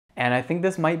And I think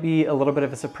this might be a little bit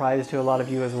of a surprise to a lot of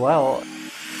you as well.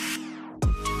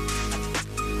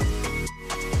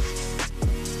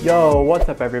 Yo, what's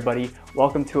up everybody?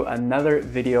 Welcome to another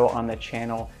video on the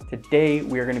channel. Today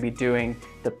we are going to be doing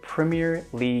the Premier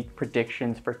League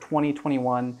predictions for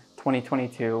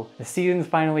 2021-2022. The season's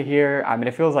finally here. I mean,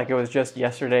 it feels like it was just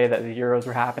yesterday that the Euros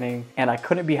were happening, and I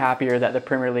couldn't be happier that the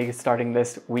Premier League is starting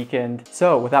this weekend.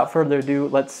 So without further ado,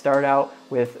 let's start out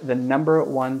with the number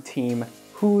one team.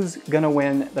 Who's gonna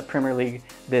win the Premier League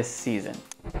this season?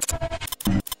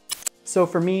 So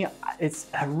for me, it's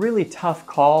a really tough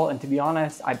call, and to be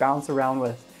honest, I bounce around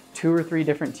with 2 or 3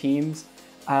 different teams.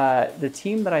 The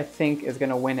team that I think is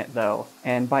gonna win it though,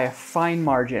 and by a fine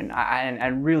margin,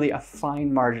 and really a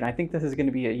fine margin, I think this is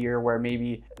gonna be a year where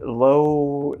maybe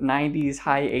low 90s,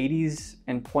 high 80s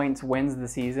in points wins the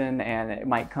season, and it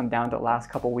might come down to the last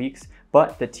couple weeks.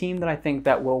 But the team that I think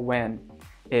that will win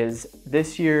is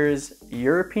this year's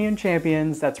European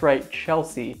champions. That's right,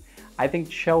 Chelsea. I think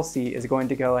Chelsea is going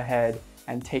to go ahead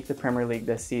and take the Premier League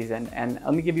this season, and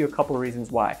let me give you a couple of reasons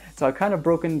why. So I've kind of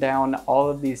broken down all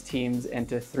of these teams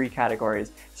into 3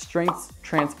 categories: strengths,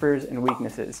 transfers, and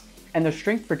weaknesses. And the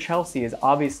strength for Chelsea is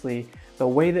obviously the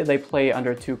way that they play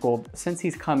under Tuchel. Since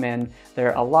he's come in,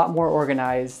 they're a lot more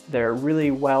organized, they're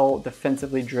really well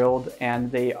defensively drilled,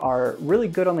 and they are really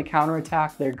good on the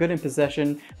counterattack. They're good in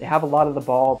possession, they have a lot of the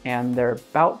ball, and they're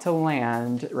about to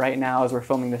land right now as we're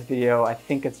filming this video. I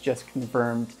think it's just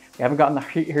confirmed. We haven't gotten the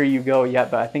here you go yet,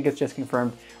 but I think it's just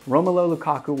confirmed. Romelu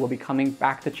Lukaku will be coming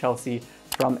back to Chelsea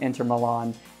from Inter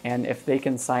Milan, and if they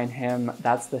can sign him,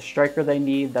 that's the striker they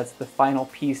need. That's the final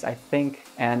piece, I think.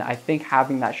 And I think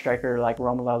having that striker like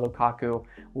Romelu Lukaku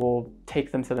will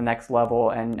take them to the next level.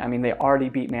 And I mean, they already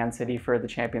beat Man City for the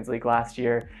Champions League last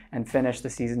year and finished the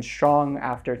season strong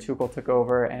after Tuchel took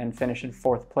over and finished in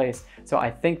 4th place. So I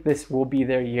think this will be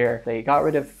their year. They got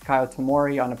rid of Kyle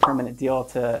Tomori on a permanent deal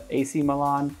to AC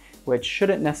Milan, which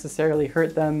shouldn't necessarily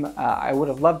hurt them. I would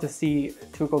have loved to see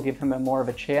Tuchel give him more of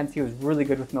a chance. He was really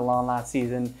good with Milan last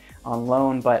season on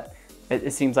loan, but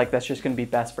it seems like that's just going to be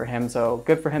best for him. So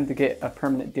good for him to get a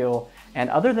permanent deal. And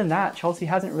other than that, Chelsea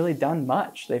hasn't really done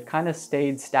much. They've kind of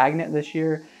stayed stagnant this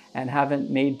year and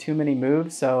haven't made too many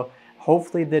moves. So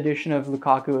hopefully the addition of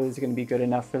Lukaku is going to be good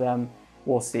enough for them.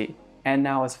 We'll see. And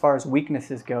now as far as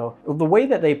weaknesses go, the way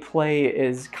that they play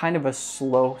is kind of a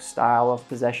slow style of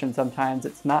possession sometimes.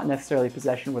 It's not necessarily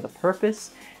possession with a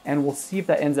purpose, and we'll see if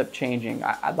that ends up changing.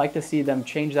 I'd like to see them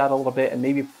change that a little bit and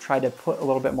maybe try to put a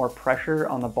little bit more pressure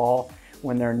on the ball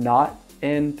when they're not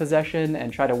in possession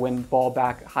and try to win the ball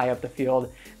back high up the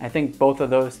field. And I think both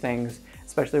of those things,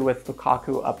 especially with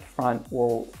Lukaku up front,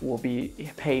 will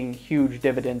be paying huge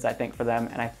dividends, I think, for them,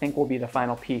 and I think will be the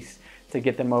final piece to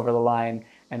get them over the line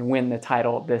and win the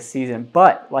title this season.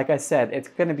 But like I said, it's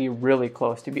going to be really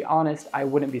close. To be honest, I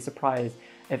wouldn't be surprised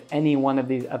if any one of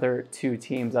these other 2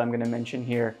 teams that I'm going to mention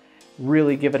here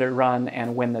really give it a run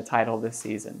and win the title this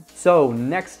season. So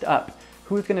next up,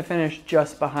 who's going to finish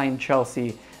just behind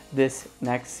Chelsea this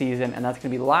next season? And that's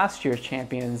going to be last year's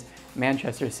champions,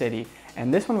 Manchester City.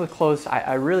 And this one was close.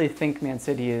 I really think Man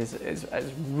City is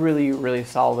really, really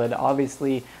solid.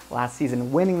 Obviously, last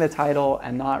season winning the title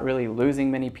and not really losing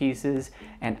many pieces,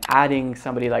 and adding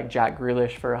somebody like Jack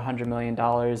Grealish for $100 million,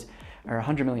 or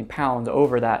 £100 million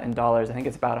over that in dollars. I think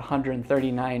it's about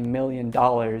 $139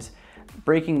 million,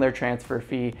 breaking their transfer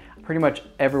fee pretty much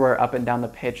everywhere up and down the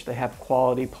pitch. They have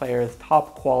quality players,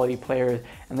 top quality players,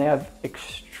 and they have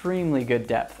extremely good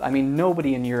depth. I mean,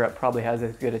 nobody in Europe probably has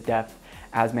as good a depth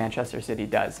as Manchester City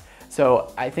does.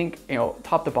 So I think,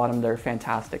 top to bottom, they're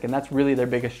fantastic, and that's really their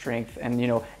biggest strength. And,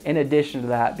 in addition to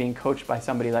that, being coached by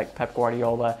somebody like Pep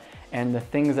Guardiola and the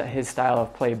things that his style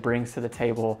of play brings to the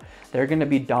table, they're going to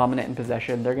be dominant in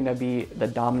possession. They're going to be the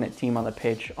dominant team on the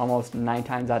pitch almost 9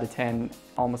 times out of 10,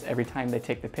 almost every time they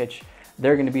take the pitch.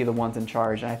 They're going to be the ones in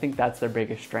charge, and I think that's their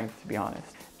biggest strength, to be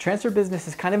honest. Transfer business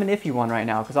is kind of an iffy one right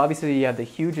now, because obviously you have the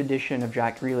huge addition of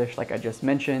Jack Grealish, like I just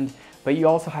mentioned, but you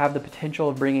also have the potential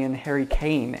of bringing in Harry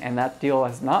Kane, and that deal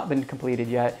has not been completed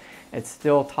yet. It's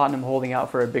still Tottenham holding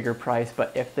out for a bigger price,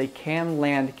 but if they can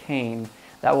land Kane,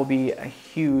 that will be a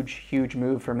huge, huge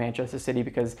move for Manchester City,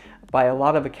 because by a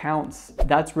lot of accounts,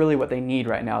 that's really what they need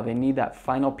right now. They need that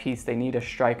final piece. They need a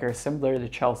striker similar to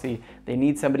Chelsea. They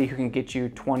need somebody who can get you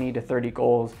 20 to 30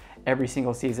 goals every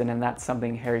single season, and that's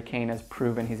something Harry Kane has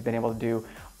proven he's been able to do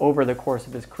over the course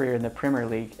of his career in the Premier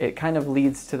League. It kind of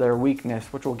leads to their weakness,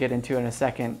 which we'll get into in a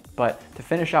second. But to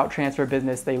finish out transfer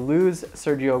business, they lose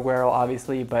Sergio Aguero,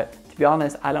 obviously, but to be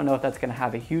honest, I don't know if that's going to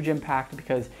have a huge impact,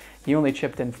 because he only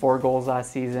chipped in 4 goals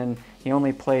last season. He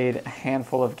only played a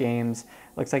handful of games.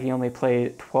 Looks like he only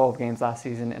played 12 games last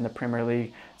season in the Premier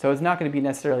League. So it's not going to be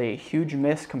necessarily a huge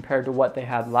miss compared to what they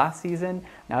had last season.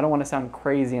 Now, I don't want to sound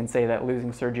crazy and say that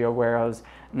losing Sergio Aguero's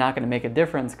not going to make a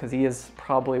difference, because he is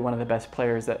probably one of the best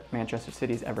players that Manchester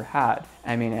City's ever had.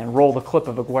 I mean, and roll the clip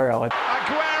of Aguero.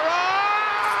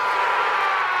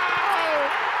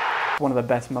 One of the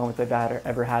best moments they've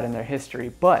ever had in their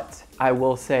history. But I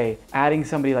will say, adding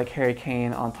somebody like Harry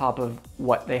Kane on top of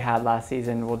what they had last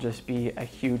season will just be a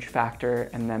huge factor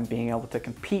in them being able to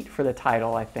compete for the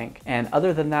title, I think. And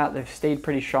other than that, they've stayed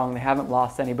pretty strong. They haven't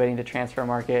lost anybody in the transfer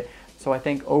market. So I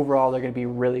think overall they're going to be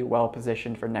really well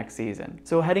positioned for next season.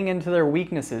 So heading into their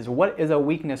weaknesses, what is a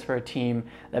weakness for a team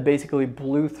that basically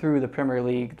blew through the Premier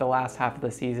League the last half of the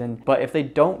season? But if they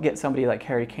don't get somebody like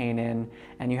Harry Kane in,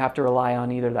 and you have to rely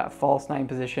on either that false nine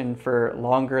position for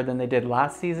longer than they did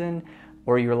last season,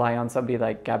 or you rely on somebody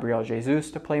like Gabriel Jesus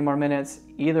to play more minutes,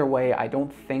 either way, I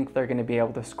don't think they're going to be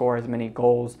able to score as many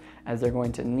goals as they're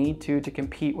going to need to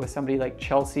compete with somebody like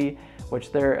Chelsea,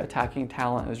 which their attacking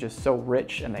talent is just so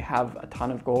rich and they have a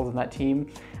ton of goals in that team.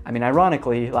 I mean,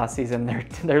 ironically, last season,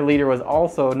 their leader was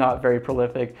also not very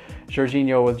prolific.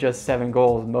 Jorginho with just 7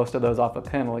 goals, most of those off of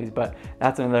penalties, but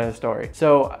that's another story.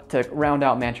 So to round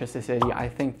out Manchester City, I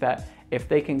think that if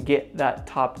they can get that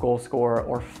top goal scorer,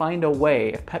 or find a way,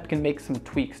 if Pep can make some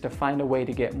tweaks to find a way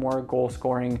to get more goal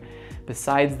scoring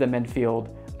besides the midfield,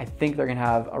 I think they're going to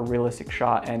have a realistic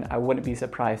shot, and I wouldn't be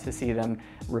surprised to see them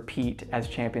repeat as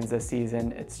champions this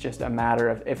season. It's just a matter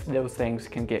of if those things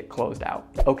can get closed out.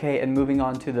 Okay, and moving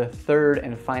on to the third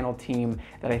and final team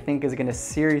that I think is going to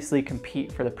seriously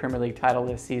compete for the Premier League title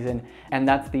this season, and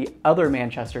that's the other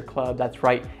Manchester club. That's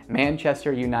right,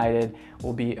 Manchester United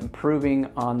will be improving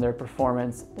on their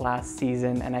performance last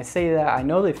season. And I say that, I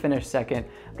know they finished second,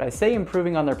 but I say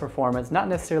improving on their performance, not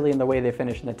necessarily in the way they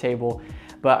finished in the table,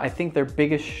 but I think their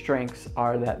biggest strengths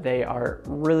are that they are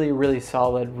really, really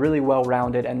solid, really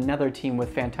well-rounded, another team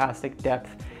with fantastic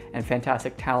depth and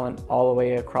fantastic talent all the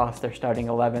way across their starting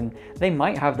 11. They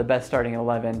might have the best starting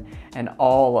 11 in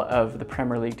all of the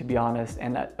Premier League, to be honest,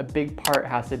 and a big part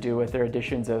has to do with their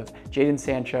additions of Jadon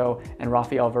Sancho and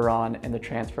Rafael Varane in the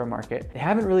transfer market. They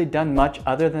haven't really done much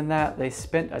other than that. They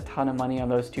spent a ton of money on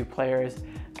those two players,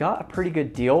 got a pretty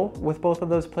good deal with both of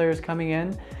those players coming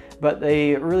in, but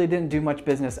they really didn't do much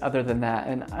business other than that.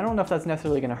 And I don't know if that's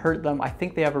necessarily gonna hurt them. I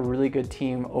think they have a really good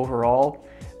team overall,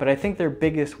 but I think their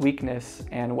biggest weakness,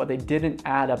 and what they didn't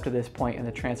add up to this point in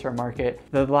the transfer market,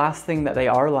 the last thing that they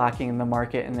are lacking in the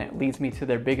market, and it leads me to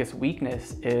their biggest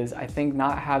weakness, is I think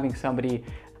not having somebody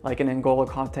like an N'Golo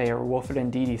Kanté or Wilfred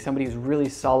Ndidi, somebody who's really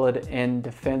solid in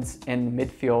defense and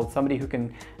midfield, somebody who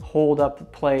can hold up the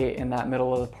play in that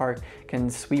middle of the park, can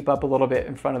sweep up a little bit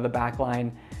in front of the back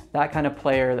line. That kind of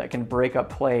player that can break up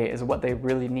play is what they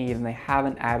really need, and they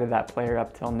haven't added that player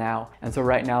up till now. And so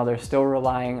right now they're still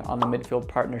relying on the midfield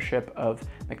partnership of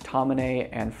McTominay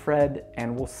and Fred,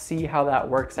 and we'll see how that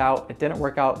works out. It didn't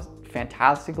work out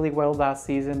fantastically well last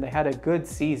season. They had a good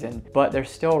season, but they're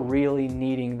still really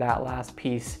needing that last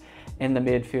piece in the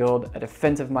midfield, a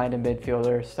defensive-minded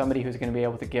midfielder, somebody who's going to be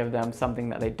able to give them something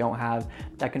that they don't have,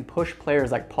 that can push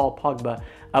players like Paul Pogba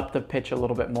up the pitch a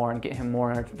little bit more and get him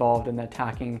more involved in the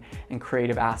attacking and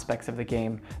creative aspects of the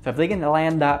game. So if they can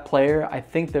land that player, I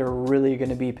think they're really going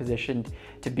to be positioned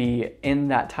to be in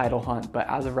that title hunt. But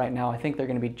as of right now, I think they're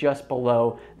going to be just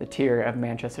below the tier of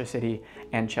Manchester City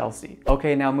and Chelsea.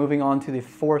 Okay, now moving on to the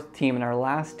fourth team and our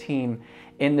last team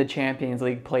in the Champions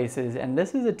League places, and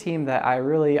this is a team that I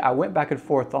went back and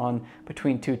forth on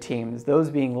between two teams,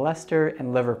 those being Leicester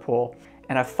and Liverpool,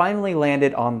 and I finally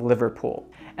landed on Liverpool.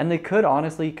 And they could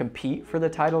honestly compete for the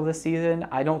title this season.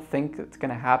 I don't think it's going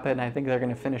to happen. I think they're going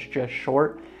to finish just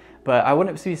short, but I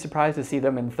wouldn't be surprised to see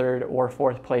them in third or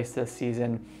fourth place this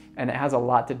season. And it has a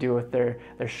lot to do with their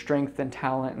strength and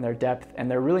talent and their depth,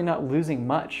 and they're really not losing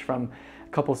much from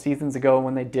a couple seasons ago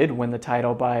when they did win the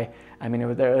title by,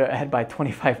 they're ahead by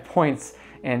 25 points,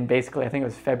 and basically I think it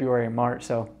was February and March.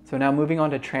 So now moving on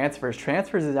to transfers.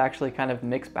 Transfers is actually kind of a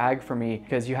mixed bag for me,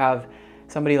 because you have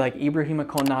somebody like Ibrahima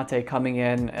Konate coming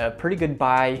in, a pretty good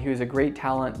buy. He was a great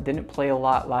talent, didn't play a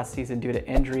lot last season due to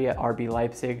injury at RB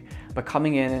Leipzig, but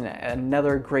coming in and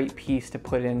another great piece to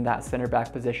put in that center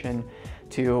back position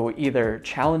to either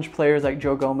challenge players like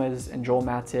Joe Gomez and Joel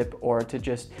Matip, or to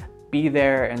just be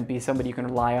there and be somebody you can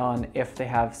rely on if they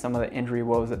have some of the injury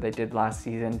woes that they did last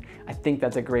season. I think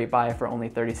that's a great buy for only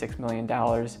 $36 million.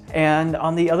 And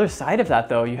on the other side of that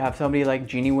though, you have somebody like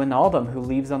Gini Wijnaldum who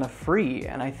leaves on a free,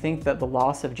 and I think that the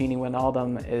loss of Gini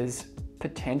Wijnaldum is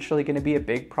potentially going to be a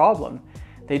big problem.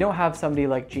 they don't have somebody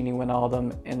like Gini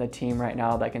Wijnaldum in the team right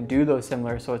now that can do those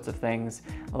similar sorts of things.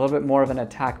 A little bit more of an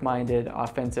attack-minded,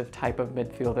 offensive type of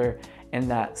midfielder in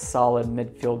that solid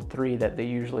midfield three that they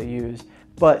usually use.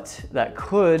 But that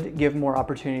could give more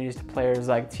opportunities to players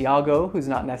like Thiago, who's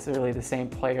not necessarily the same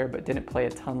player but didn't play a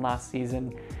ton last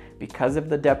season because of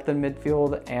the depth in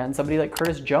midfield, and somebody like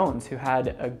Curtis Jones, who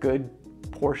had a good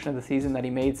portion of the season that he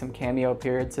made some cameo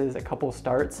appearances, a couple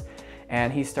starts,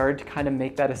 and he started to kind of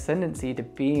make that ascendancy to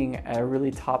being a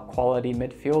really top quality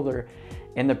midfielder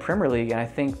in the Premier League. And I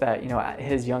think that, you know, at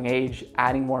his young age,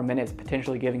 adding more minutes,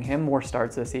 potentially giving him more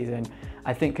starts this season,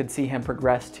 I think could see him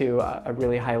progress to a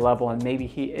really high level, and maybe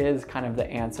he is kind of the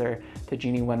answer to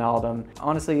Gini Wijnaldum.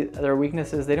 Honestly, their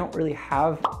weaknesses, they don't really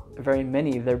have very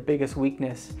many. Their biggest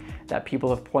weakness that people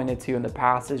have pointed to in the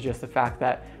past is just the fact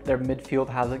that their midfield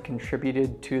hasn't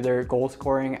contributed to their goal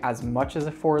scoring as much as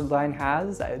the forward line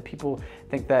has. People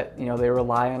think that, you know, they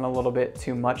rely on a little bit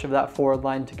too much of that forward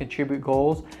line to contribute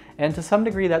goals. And to some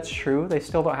degree, that's true. They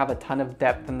still don't have a ton of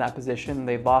depth in that position.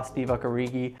 They've lost Divock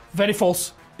Origi. Very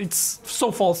false. It's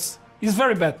so false. It's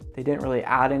very bad. They didn't really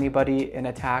add anybody in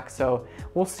attack, so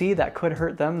we'll see. That could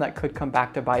hurt them. That could come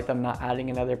back to bite them, not adding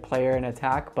another player in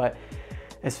attack. But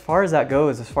as far as that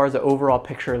goes, as far as the overall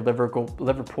picture of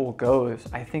Liverpool goes,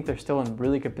 I think they're still in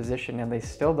really good position, and they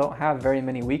still don't have very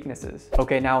many weaknesses.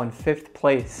 Okay, now in 5th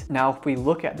place. Now, if we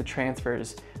look at the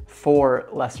transfers for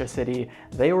Leicester City,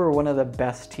 they were one of the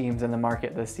best teams in the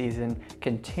market this season,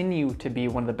 continue to be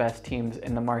one of the best teams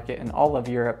in the market in all of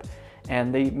Europe,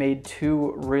 and they made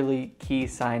 2 really key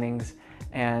signings,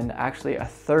 and actually a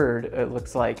third, it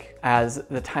looks like. As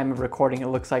the time of recording, it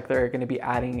looks like they're going to be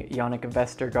adding Yannick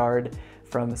Vestergaard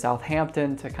from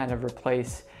Southampton to kind of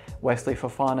replace Wesley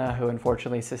Fofana, who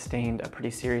unfortunately sustained a pretty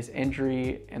serious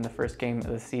injury in the first game of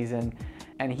the season,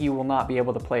 and he will not be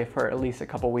able to play for at least a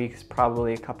couple weeks,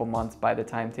 probably a couple months by the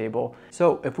timetable.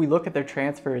 So if we look at their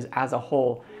transfers as a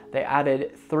whole, they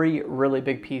added 3 really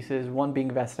big pieces, one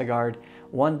being Vestergaard,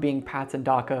 one being Patson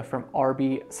Daka from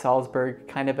RB Salzburg,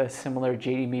 kind of a similar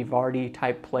JDB Vardy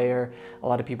type player. A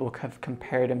lot of people have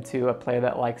compared him to a player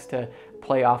that likes to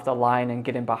play off the line and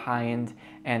get in behind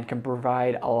and can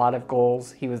provide a lot of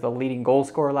goals. He was the leading goal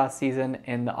scorer last season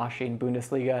in the Austrian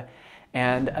Bundesliga.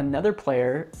 And another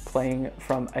player playing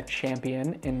from a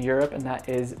champion in Europe, and that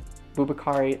is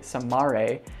Boubakary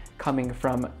Samare, coming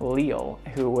from Lille,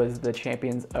 who was the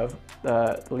champions of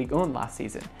the Ligue 1 last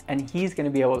season. And he's going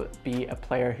to be able to be a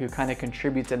player who kind of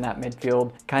contributes in that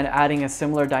midfield, kind of adding a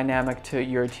similar dynamic to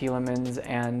Yuri Tielemans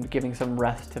and giving some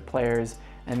rest to players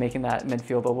and making that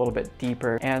midfield a little bit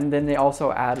deeper. And then they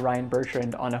also add Ryan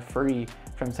Bertrand on a free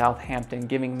from Southampton,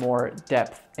 giving more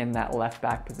depth in that left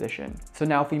back position. So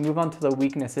now if we move on to the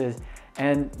weaknesses,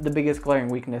 and the biggest glaring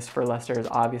weakness for Leicester is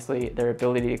obviously their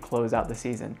ability to close out the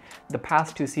season. The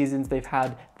past 2 seasons, they've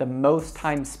had the most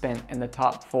time spent in the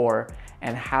top 4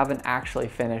 and haven't actually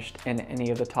finished in any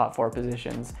of the top 4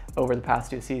 positions over the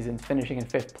past 2 seasons, finishing in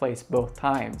 5th place both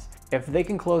times. If they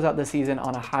can close out the season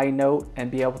on a high note and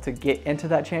be able to get into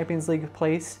that Champions League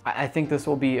place, I think this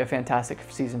will be a fantastic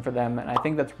season for them. And I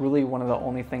think that's really one of the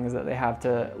only things that they have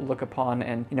to look upon.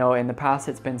 And, you know, in the past,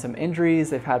 it's been some injuries.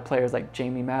 They've had players like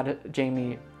Jamie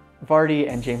Vardy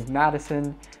and James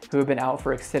Maddison who have been out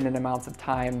for extended amounts of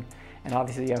time. And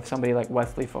obviously you have somebody like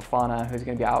Wesley Fofana who's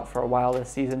going to be out for a while this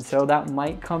season. So that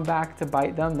might come back to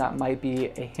bite them. That might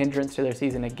be a hindrance to their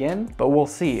season again, but we'll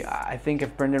see. I think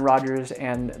if Brendan Rodgers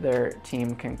and their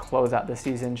team can close out the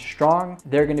season strong,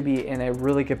 they're going to be in a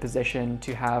really good position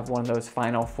to have one of those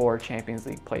final 4 Champions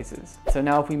League places. So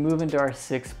now if we move into our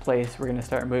 6th place, we're going to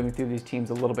start moving through these teams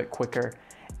a little bit quicker.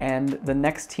 And the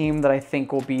next team that I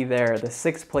think will be there, the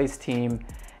 6th place team,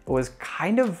 was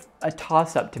kind of a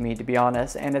toss-up to me, to be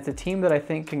honest. And it's a team that I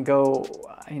think can go,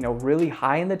 you know, really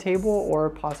high in the table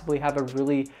or possibly have a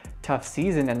really tough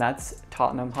season, and that's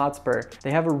Tottenham Hotspur.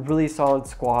 They have a really solid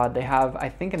squad. They have, I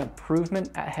think, an improvement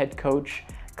at head coach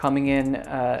coming in.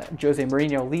 Jose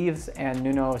Mourinho leaves and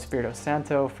Nuno Espirito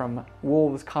Santo from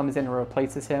Wolves comes in and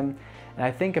replaces him. And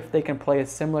I think if they can play a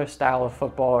similar style of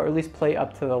football, or at least play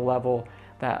up to the level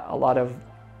that a lot of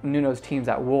Nuno's teams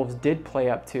at Wolves did play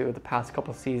up to the past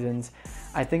couple seasons,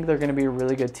 I think they're going to be a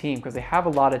really good team because they have a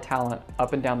lot of talent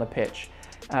up and down the pitch.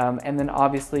 And then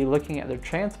obviously looking at their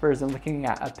transfers and looking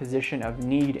at a position of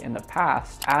need in the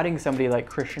past, adding somebody like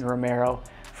Christian Romero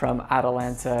from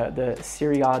Atalanta, the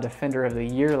Serie A Defender of the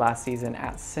Year last season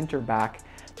at center back,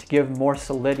 to give more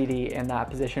solidity in that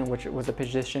position, which was a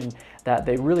position that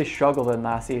they really struggled in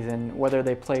last season, whether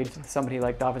they played with somebody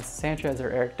like Davinson Sanchez or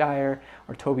Eric Dyer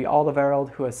or Toby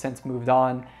Alderweireld, who has since moved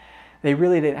on. they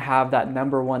really didn't have that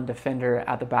 #1 defender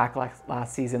at the back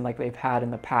last season like they've had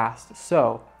in the past.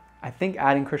 So I think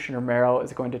adding Christian Romero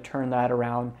is going to turn that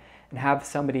around and have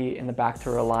somebody in the back to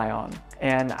rely on.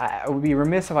 And I would be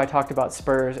remiss if I talked about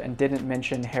Spurs and didn't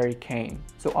mention Harry Kane.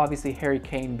 So obviously Harry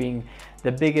Kane being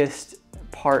the biggest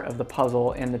part of the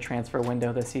puzzle in the transfer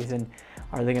window this season.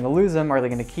 Are they going to lose him? Are they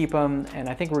going to keep him? And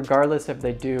I think regardless if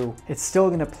they do, it's still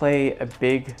going to play a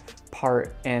big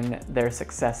part in their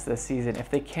success this season. If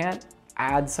they can't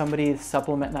add somebody,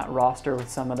 supplement that roster with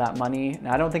some of that money, and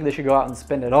I don't think they should go out and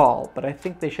spend it all, but I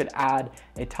think they should add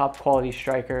a top quality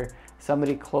striker,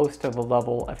 somebody close to the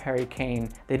level of Harry Kane.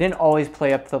 They didn't always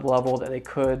play up to the level that they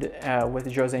could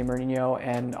with Jose Mourinho,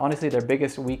 and honestly their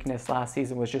biggest weakness last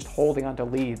season was just holding on to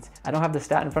leads. I don't have the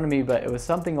stat in front of me, but it was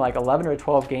something like 11 or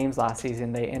 12 games last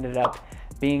season they ended up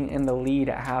being in the lead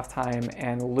at halftime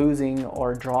and losing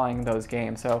or drawing those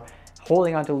games. So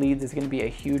holding on to leads is going to be a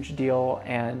huge deal,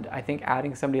 and I think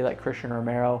adding somebody like Christian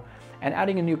Romero and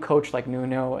adding a new coach like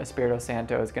Nuno Espirito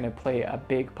Santo is going to play a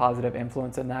big positive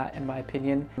influence in that, in my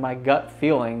opinion. My gut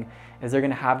feeling is they're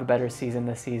going to have a better season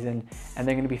this season, and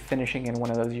they're going to be finishing in one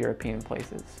of those European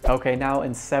places. Okay, now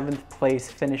in 7th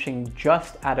place, finishing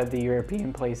just out of the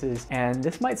European places, and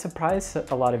this might surprise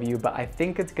a lot of you, but I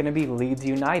think it's going to be Leeds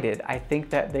United. I think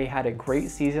that they had a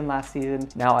great season last season.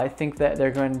 Now I think that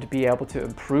they're going to be able to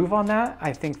improve on that.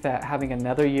 I think that having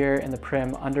another year in the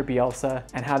Prem under Bielsa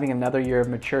and having another year of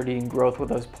maturity and growth with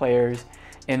those players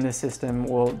in the system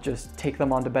will just take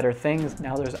them on to better things.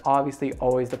 Now there's obviously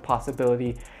always the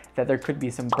possibility that there could be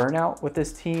some burnout with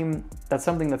this team. That's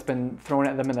something that's been thrown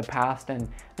at them in the past and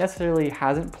necessarily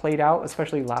hasn't played out,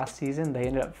 especially last season. They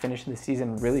ended up finishing the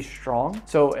season really strong.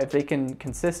 So if they can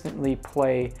consistently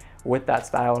play with that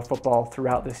style of football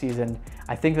throughout the season,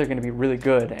 I think they're going to be really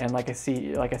good. And like I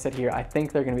said here, I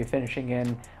think they're going to be finishing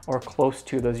in or close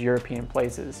to those European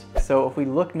places. So if we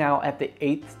look now at the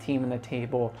 8th team in the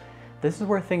table, this is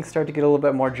where things start to get a little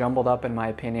bit more jumbled up, in my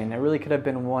opinion. It really could have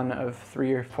been one of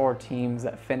 3 or 4 teams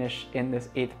that finish in this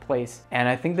 8th place. And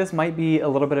I think this might be a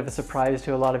little bit of a surprise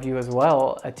to a lot of you as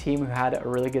well. A team who had a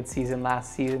really good season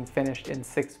last season finished in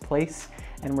 6th place,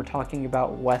 and we're talking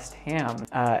about West Ham.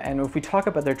 And if we talk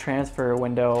about their transfer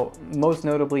window, most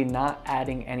notably not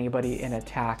adding anybody in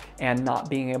attack and not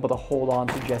being able to hold on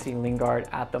to Jesse Lingard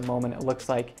at the moment, it looks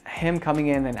like him coming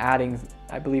in and adding,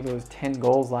 I believe it was 10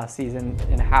 goals last season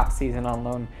in a half season on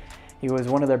loan. He was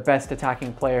one of their best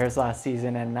attacking players last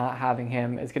season, and not having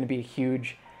him is going to be a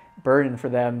huge burden for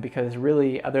them, because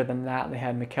really other than that they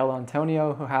had Mikel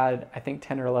Antonio, who had I think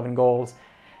 10 or 11 goals,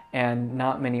 and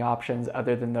not many options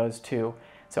other than those two.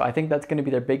 So I think that's going to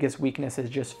be their biggest weakness, is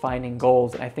just finding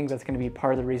goals. And I think that's going to be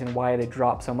part of the reason why they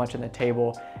drop so much in the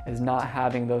table, is not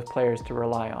having those players to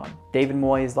rely on. David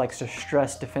Moyes likes to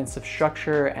stress defensive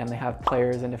structure, and they have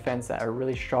players in defense that are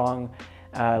really strong,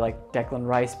 like Declan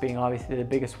Rice being obviously the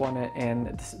biggest one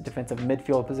in defensive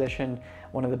midfield position,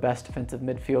 one of the best defensive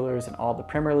midfielders in all the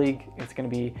Premier League. It's going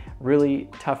to be really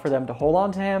tough for them to hold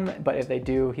on to him, but if they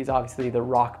do, he's obviously the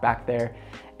rock back there,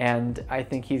 and I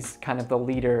think he's kind of the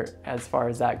leader as far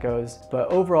as that goes. But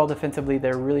overall, defensively,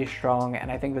 they're really strong,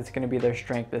 and I think that's going to be their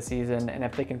strength this season. And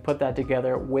if they can put that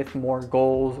together with more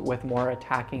goals, with more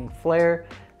attacking flair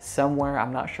somewhere,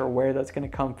 I'm not sure where that's going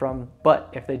to come from,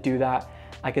 but if they do that,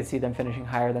 I could see them finishing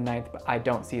higher than 9th, but I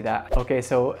don't see that. Okay,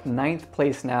 so 9th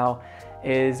place now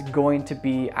is going to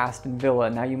be Aston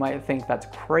Villa. Now you might think that's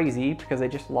crazy because they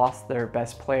just lost their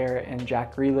best player in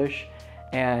Jack Grealish.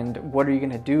 And what are you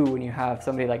gonna do when you have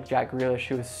somebody like Jack Grealish,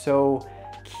 who is so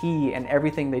key in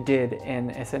everything they did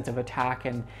in a sense of attack,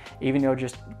 and even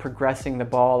just progressing the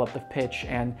ball up the pitch,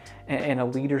 and in a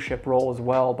leadership role as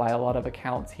well by a lot of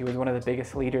accounts. He was one of the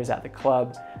biggest leaders at the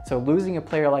club. So losing a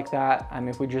player like that, I mean,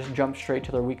 if we just jump straight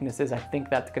to their weaknesses, I think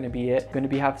that's going to be it. Going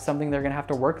to have something they're going to have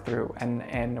to work through,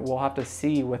 and we'll have to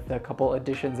see with the couple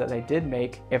additions that they did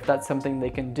make if that's something they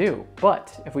can do.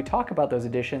 But if we talk about those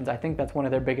additions, I think that's one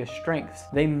of their biggest strengths.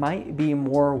 They might be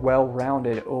more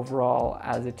well-rounded overall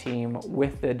as a team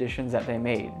with the additions that they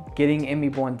made. Getting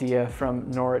Emi Buendia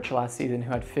from Norwich last season,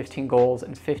 who had 15 goals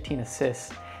and 15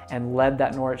 assists, and led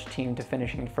that Norwich team to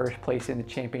finishing in 1st place in the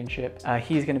championship.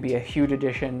 He's going to be a huge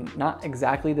addition. Not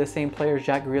exactly the same player as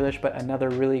Jack Grealish, but another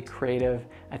really creative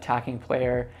attacking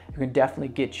player who can definitely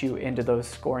get you into those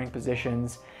scoring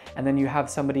positions. And then you have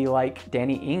somebody like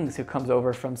Danny Ings, who comes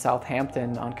over from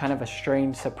Southampton on kind of a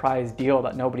strange surprise deal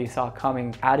that nobody saw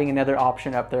coming. Adding another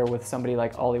option up there with somebody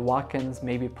like Ollie Watkins,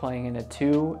 maybe playing in a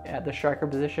 2 at the striker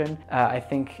position. I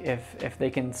think if they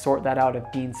can sort that out, if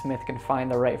Dean Smith can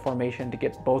find the right formation to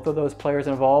get both both of those players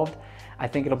involved, I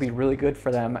think it'll be really good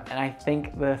for them. And I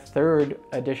think the third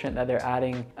addition that they're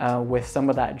adding with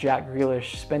some of that Jack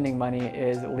Grealish spending money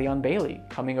is Leon Bailey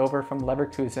coming over from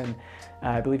Leverkusen.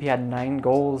 I believe he had 9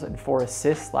 goals and 4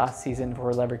 assists last season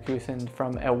for Leverkusen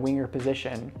from a winger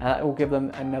position. That will give them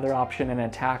another option in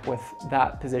attack, with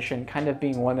that position kind of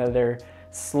being one of their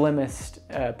slimmest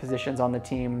positions on the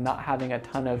team, not having a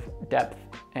ton of depth.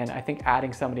 And I think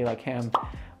adding somebody like him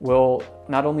will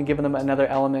not only give them another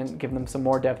element, give them some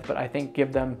more depth, but I think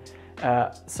give them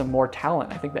some more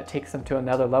talent. I think that takes them to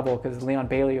another level, because Leon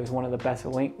Bailey was one of the best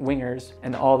wingers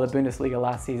in all the Bundesliga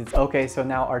last season. Okay, so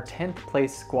now our 10th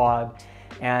place squad.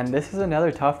 And this is another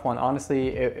tough one. Honestly,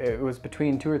 it was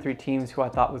between 2 or 3 teams who I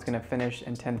thought was going to finish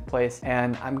in 10th place.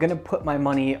 And I'm going to put my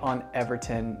money on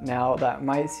Everton. Now, that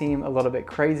might seem a little bit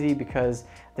crazy because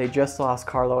they just lost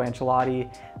Carlo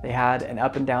Ancelotti. They had an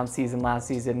up and down season last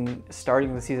season,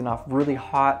 starting the season off really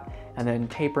hot and then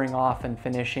tapering off and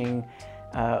finishing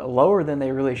lower than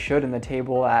they really should in the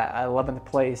table at 11th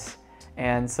place.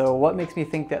 And so what makes me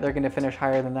think that they're going to finish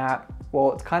higher than that?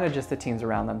 Well, it's kind of just the teams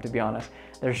around them, to be honest.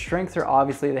 Their strengths are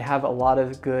obviously they have a lot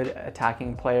of good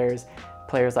attacking players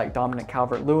like Dominic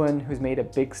Calvert-Lewin, who's made a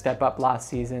big step up last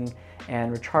season,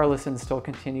 and Richarlison still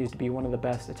continues to be one of the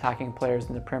best attacking players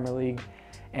in the Premier League.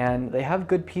 And they have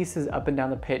good pieces up and down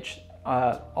the pitch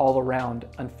all around.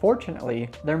 Unfortunately,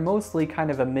 they're mostly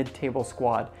kind of a mid-table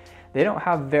squad. They don't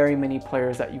have very many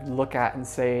players that you look at and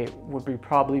say would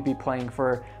probably be playing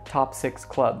for top 6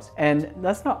 clubs. And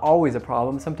that's not always a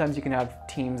problem. Sometimes you can have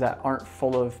teams that aren't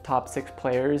full of top 6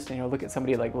 players. You know, look at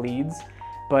somebody like Leeds,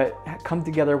 but come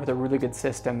together with a really good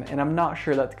system. And I'm not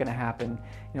sure that's going to happen.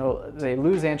 You know, they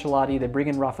lose Ancelotti, they bring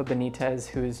in Rafa Benitez,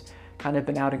 who's kind of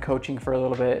been out in coaching for a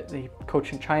little bit. He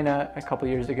coached in China a couple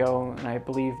years ago, and I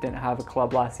believe didn't have a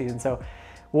club last season. So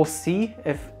we'll see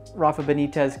if Rafa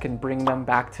Benitez can bring them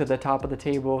back to the top of the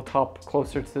table,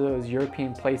 closer to those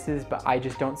European places, but I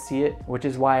just don't see it, which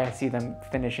is why I see them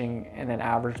finishing in an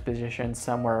average position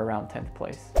somewhere around 10th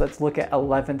place. Let's look at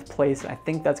 11th place. I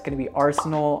think that's going to be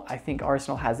Arsenal. I think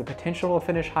Arsenal has the potential to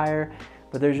finish higher,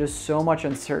 but there's just so much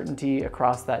uncertainty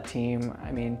across that team.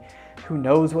 I mean, who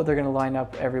knows what they're going to line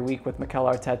up every week with Mikel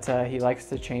Arteta. He likes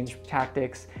to change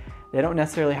tactics. They don't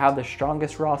necessarily have the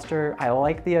strongest roster. I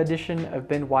like the addition of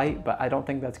Ben White, but I don't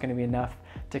think that's going to be enough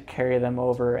to carry them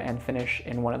over and finish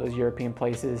in one of those European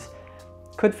places.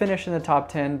 Could finish in the top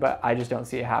 10, but I just don't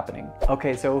see it happening.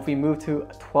 Okay, so if we move to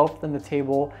 12th in the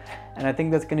table, and I think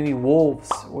that's going to be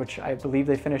Wolves, which I believe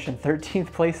they finished in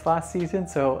 13th place last season,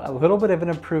 so a little bit of an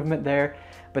improvement there,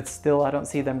 but still I don't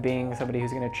see them being somebody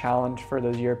who's going to challenge for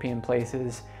those European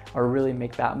places or really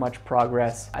make that much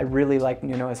progress. I really like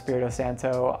Nuno Espirito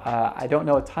Santo. I don't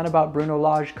know a ton about Bruno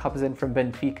Lage, comes in from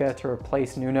Benfica to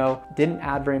replace Nuno. Didn't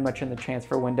add very much in the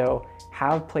transfer window.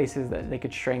 Have places that they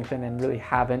could strengthen and really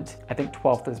haven't. I think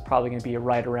 12th is probably going to be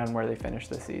right around where they finished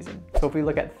this season. So if we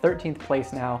look at 13th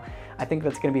place now, I think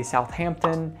that's going to be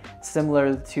Southampton.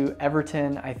 Similar to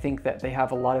Everton, I think that they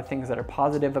have a lot of things that are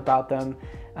positive about them.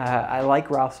 I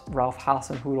like Ralph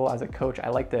Hasenhüttl as a coach. I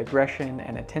like the aggression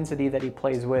and intensity that he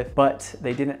plays with, but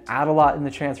they didn't add a lot in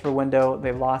the transfer window.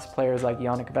 They lost players like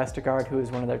Yannick Vestergaard, who is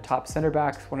one of their top center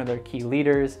backs, one of their key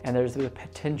leaders, and there's the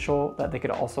potential that they could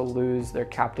also lose their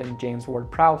captain, James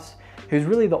Ward-Prowse, who's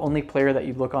really the only player that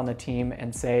you look on the team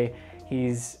and say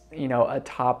he's, you know, a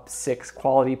top 6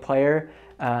 quality player.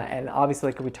 And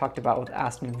obviously, like we talked about with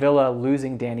Aston Villa,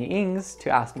 losing Danny Ings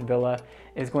to Aston Villa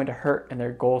is going to hurt in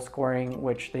their goal scoring,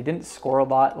 which they didn't score a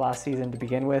lot last season to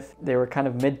begin with. They were kind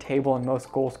of mid-table in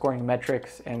most goal scoring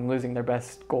metrics, and losing their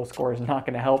best goal scorer is not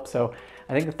going to help. So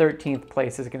I think the 13th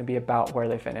place is going to be about where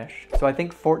they finish. So I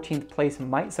think 14th place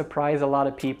might surprise a lot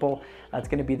of people. That's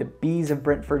going to be the Bees of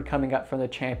Brentford coming up from the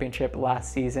Championship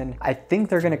last season. I think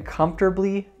they're going to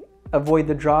comfortably avoid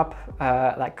the drop.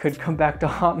 That could come back to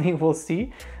haunt me, we'll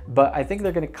see. But I think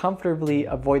they're going to comfortably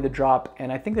avoid the drop,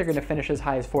 and I think they're going to finish as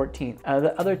high as 14th.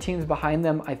 The other teams behind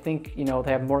them, I think, you know,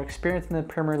 they have more experience in the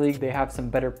Premier League. They have some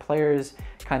better players,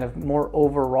 kind of more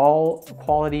overall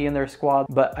quality in their squad,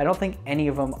 but I don't think any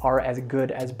of them are as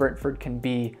good as Brentford can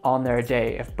be on their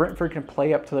day. If Brentford can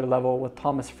play up to their level with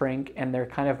Thomas Frank and their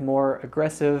kind of more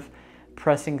aggressive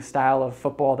pressing style of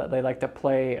football that they like to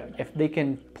play, if they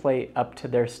can play up to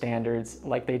their standards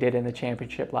like they did in the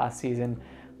Championship last season,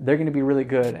 they're going to be really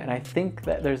good. And I think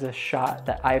that there's a shot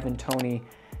that Ivan Toney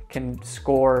can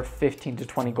score 15 to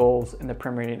 20 goals in the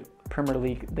Premier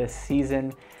League this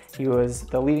season. He was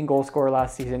the leading goal scorer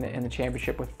last season in the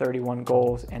championship with 31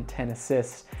 goals and 10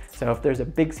 assists. So if there's a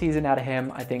big season out of him,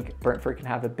 I think Brentford can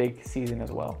have a big season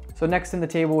as well. So next in the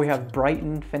table, we have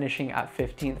Brighton finishing at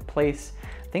 15th place.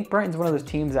 I think Brighton's one of those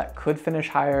teams that could finish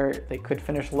higher, they could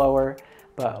finish lower,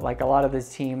 but like a lot of these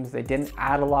teams, they didn't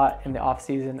add a lot in the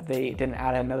offseason. They didn't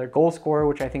add another goal scorer,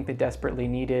 which I think they desperately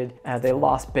needed. They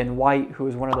lost Ben White, who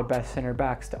was one of their best center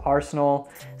backs, to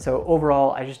Arsenal. So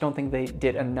overall, I just don't think they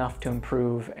did enough to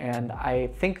improve, and I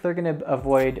think they're gonna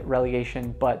avoid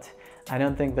relegation, but I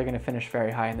don't think they're going to finish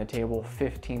very high in the table.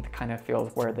 15th kind of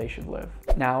feels where they should live.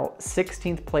 Now,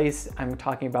 16th place, I'm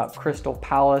talking about Crystal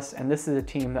Palace, and this is a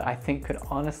team that I think could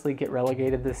honestly get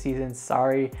relegated this season.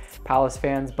 Sorry, Palace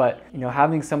fans, but you know,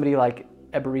 having somebody like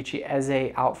Eberechi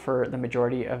Eze out for the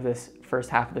majority of this first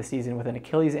half of the season with an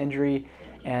Achilles injury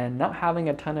and not having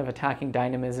a ton of attacking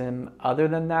dynamism other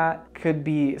than that could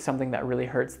be something that really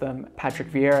hurts them.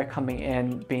 Patrick Vieira coming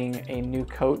in, being a new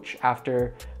coach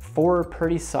after 4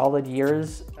 pretty solid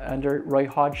years under Roy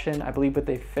Hodgson. I believe that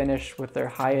they finished with their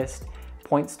highest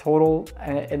points total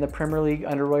in the Premier League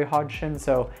under Roy Hodgson.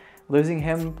 So losing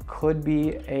him could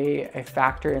be a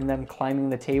factor in them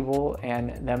climbing the table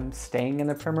and them staying in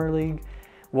the Premier League.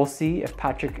 We'll see if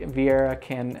Patrick Vieira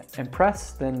can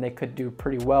impress, then they could do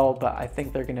pretty well, but I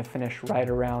think they're gonna finish right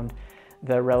around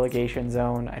the relegation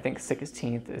zone. I think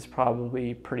 16th is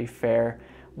probably pretty fair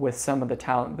with some of the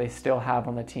talent they still have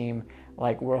on the team,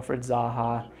 like Wilfried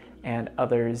Zaha and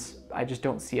others. I just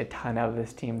don't see a ton out of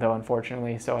this team though,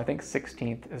 unfortunately. So I think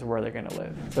 16th is where they're gonna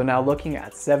live. So now looking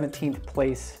at 17th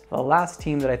place, the last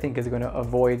team that I think is gonna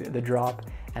avoid the drop,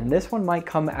 and this one might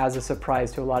come as a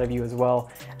surprise to a lot of you as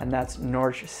well, and that's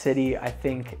Norwich City. I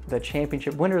think the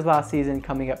championship winners last season,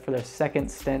 coming up for their second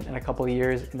stint in a couple of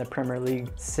years in the Premier League.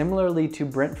 Similarly to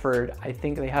Brentford, I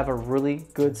think they have a really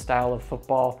good style of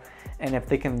football, and if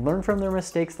they can learn from their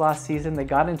mistakes last season, they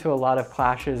got into a lot of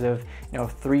clashes of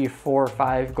 3, 4,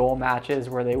 5 goal matches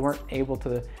where they weren't able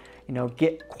to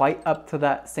get quite up to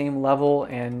that same level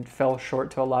and fell short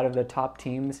to a lot of the top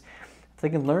teams. If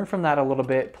they can learn from that a little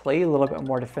bit, play a little bit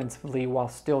more defensively while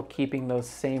still keeping those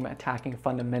same attacking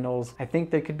fundamentals, I think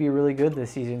they could be really good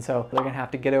this season. So they're gonna have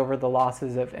to get over the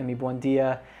losses of Emi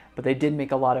Buendia, but they did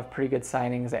make a lot of pretty good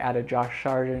signings. They added Josh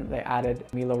Sargent, they added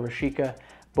Milo Rashica,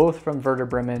 both from Werder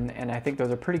Bremen, and I think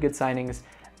those are pretty good signings.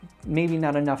 Maybe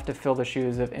not enough to fill the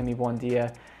shoes of Emi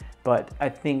Buendia, but I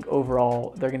think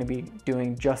overall they're going to be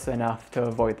doing just enough to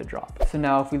avoid the drop. So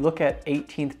now if we look at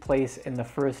 18th place in the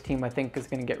first team I think is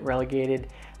going to get relegated,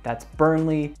 that's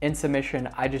Burnley. In submission,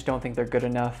 I just don't think they're good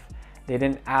enough. They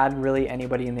didn't add really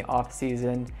anybody in the off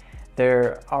season.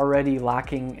 They're already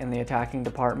lacking in the attacking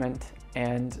department,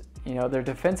 and they're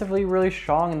defensively really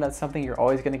strong, and that's something you're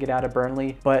always going to get out of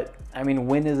Burnley. But I mean,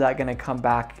 when is that going to come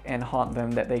back and haunt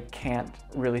them that they can't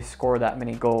really score that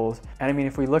many goals? And I mean,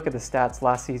 if we look at the stats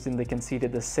last season, they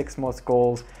conceded the 6th most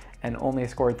goals and only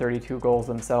scored 32 goals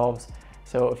themselves.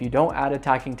 So if you don't add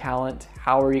attacking talent,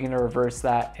 how are you going to reverse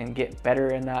that and get better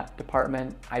in that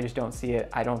department? I just don't see it.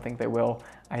 I don't think they will.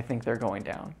 I think they're going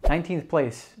down. 19th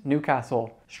place,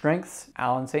 Newcastle. Strengths,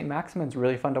 Alan St. Maximin's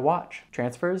really fun to watch.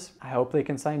 Transfers, I hope they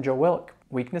can sign Joe Willock.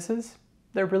 Weaknesses,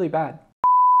 they're really bad.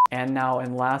 And now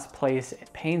in last place,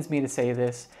 it pains me to say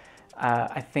this,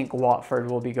 I think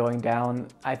Watford will be going down.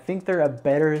 I think they're a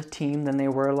better team than they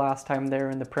were last time they were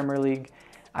in the Premier League.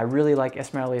 I really like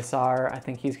Ismail Yassar. I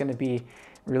think he's going to be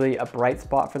really a bright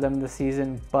spot for them this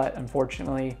season, but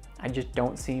unfortunately, I just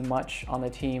don't see much on the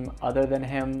team other than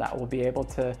him that will be able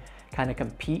to kind of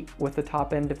compete with the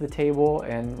top end of the table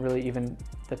and really even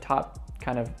the top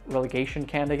kind of relegation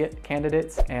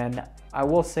candidates. And I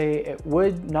will say it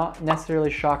would not necessarily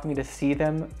shock me to see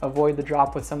them avoid the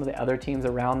drop with some of the other teams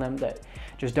around them that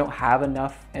just don't have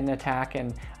enough in attack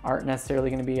and aren't necessarily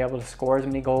going to be able to score as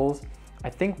many goals. I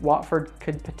think Watford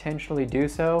could potentially do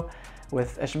so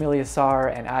with Ismail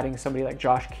Yassar and adding somebody like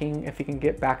Josh King. If he can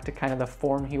get back to kind of the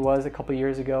form he was a couple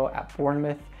years ago at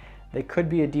Bournemouth, they could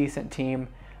be a decent team.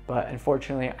 But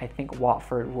unfortunately, I think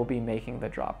Watford will be making the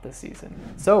drop this season.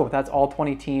 So that's all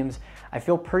 20 teams. I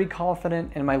feel pretty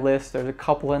confident in my list. There's a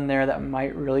couple in there that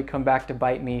might really come back to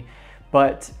bite me.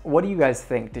 But what do you guys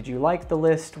think? Did you like the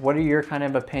list? What are your kind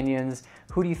of opinions?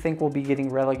 Who do you think will be getting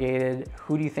relegated?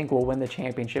 Who do you think will win the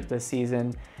championship this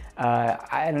season?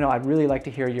 I don't know, I'd really like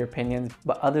to hear your opinions,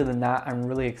 but other than that, I'm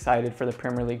really excited for the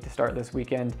Premier League to start this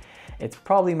weekend. It's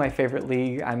probably my favorite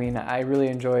league. I mean, I really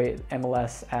enjoy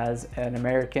MLS as an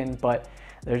American, but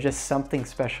there's just something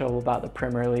special about the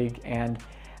Premier League, and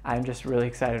I'm just really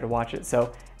excited to watch it.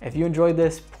 So if you enjoyed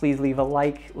this, please leave a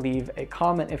like, leave a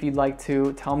comment if you'd like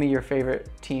to. Tell me your favorite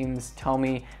teams. Tell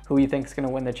me who you think is going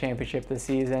to win the championship this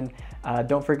season.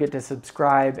 Don't forget to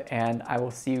subscribe, and I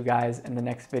will see you guys in the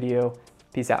next video.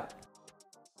 Peace out.